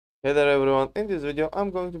Hey there everyone, in this video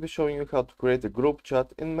I'm going to be showing you how to create a group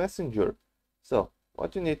chat in Messenger. So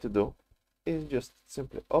what you need to do is just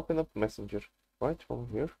simply open up Messenger right from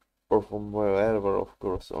here or from wherever of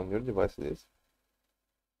course on your device it is.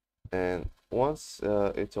 And once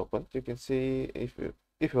it's open, you can see if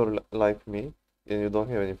you're like me and you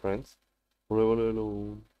don't have any friends,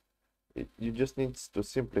 you just need to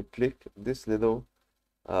simply click this little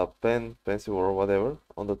pen, pencil or whatever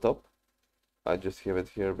on the top. I just have it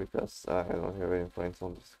here because I don't have any friends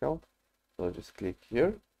on this account. So just click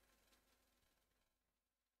here.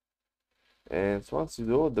 And once you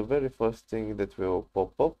do, the very first thing that will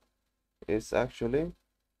pop up is actually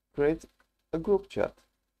create a group chat.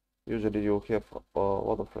 Usually you have a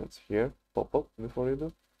lot of friends here pop up before you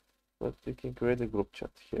do, but you can create a group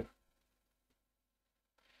chat here.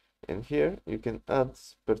 And here you can add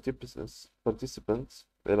participants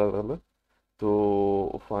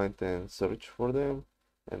to find and search for them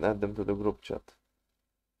and add them to the group chat.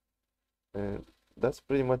 And that's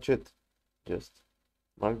pretty much it. Just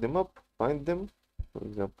mark them up, find them. For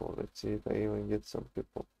example, let's see if I even get some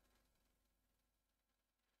people.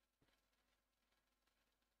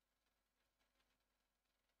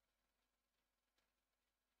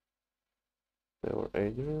 There were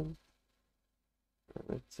Adrian. And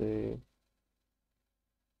let's say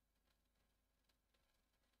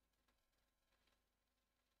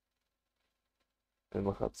and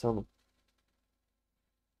Mahatsanu.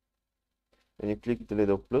 And you click the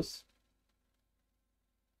little plus.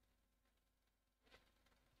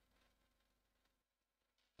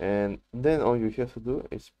 And then all you have to do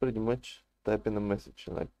is pretty much type in a message.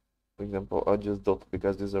 Like, for example, I just dot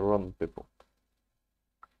because these are random people.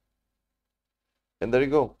 And there you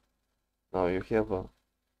go. Now you have a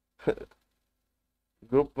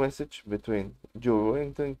group message between Joe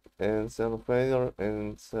Wellington and Sam Fainer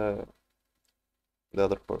and the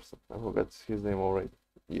other person. I forgot his name already.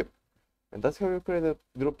 Yep. And that's how you create a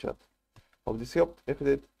group chat. Hope this helped. If it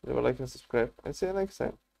did, leave a like and subscribe, and see you next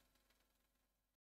time.